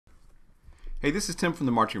Hey, this is Tim from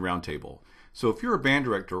the Marching Roundtable. So if you're a band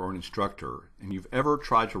director or an instructor and you've ever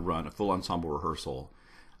tried to run a full ensemble rehearsal,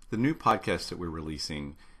 the new podcast that we're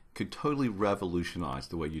releasing could totally revolutionize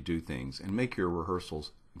the way you do things and make your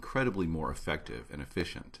rehearsals incredibly more effective and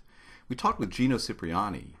efficient. We talked with Gino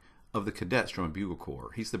Cipriani of the Cadets Drum and Bugle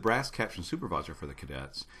Corps. He's the brass caption supervisor for the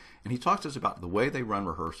Cadets, and he talks to us about the way they run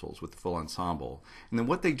rehearsals with the full ensemble, and then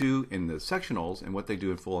what they do in the sectionals and what they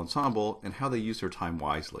do in full ensemble, and how they use their time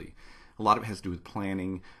wisely. A lot of it has to do with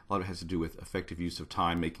planning, a lot of it has to do with effective use of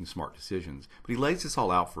time, making smart decisions. But he lays this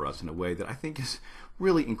all out for us in a way that I think is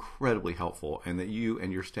really incredibly helpful and that you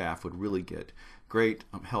and your staff would really get great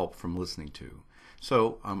help from listening to.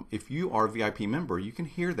 So if you are a VIP member, you can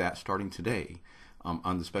hear that starting today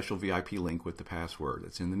on the special VIP link with the password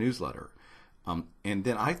that's in the newsletter. And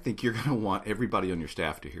then I think you're going to want everybody on your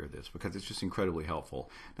staff to hear this because it's just incredibly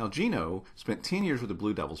helpful. Now, Gino spent 10 years with the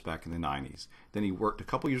Blue Devils back in the 90s. Then he worked a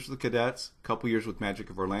couple years with the Cadets, a couple years with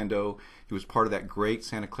Magic of Orlando. He was part of that great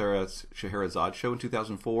Santa Clara Scheherazade show in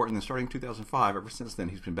 2004. And then starting in 2005, ever since then,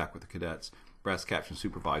 he's been back with the Cadets, brass caption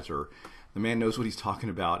supervisor. The man knows what he's talking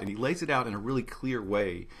about, and he lays it out in a really clear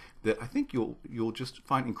way that I think you'll just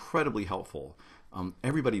find incredibly helpful.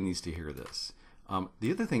 Everybody needs to hear this.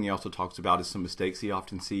 The other thing he also talks about is some mistakes he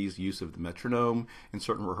often sees, use of the metronome in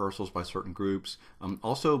certain rehearsals by certain groups.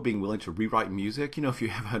 Also being willing to rewrite music. You know, if you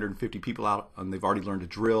have 150 people out and they've already learned to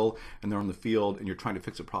drill and they're on the field and you're trying to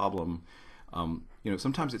fix a problem,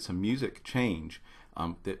 sometimes it's a music change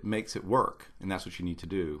that makes it work, and that's what you need to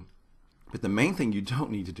do. But the main thing you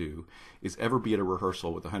don't need to do is ever be at a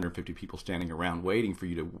rehearsal with 150 people standing around waiting for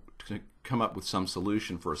you to come up with some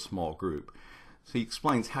solution for a small group. So he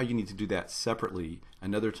explains how you need to do that separately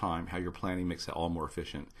another time, how your planning makes it all more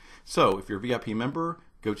efficient. So if you're a VIP member,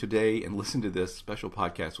 go today and listen to this special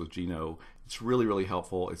podcast with Gino. It's really, really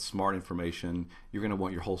helpful. It's smart information. You're going to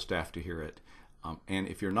want your whole staff to hear it. And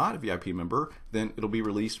if you're not a VIP member, then it'll be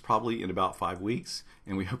released probably in about 5 weeks,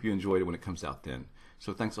 and we hope you enjoyed it when it comes out then.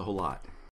 So thanks a whole lot.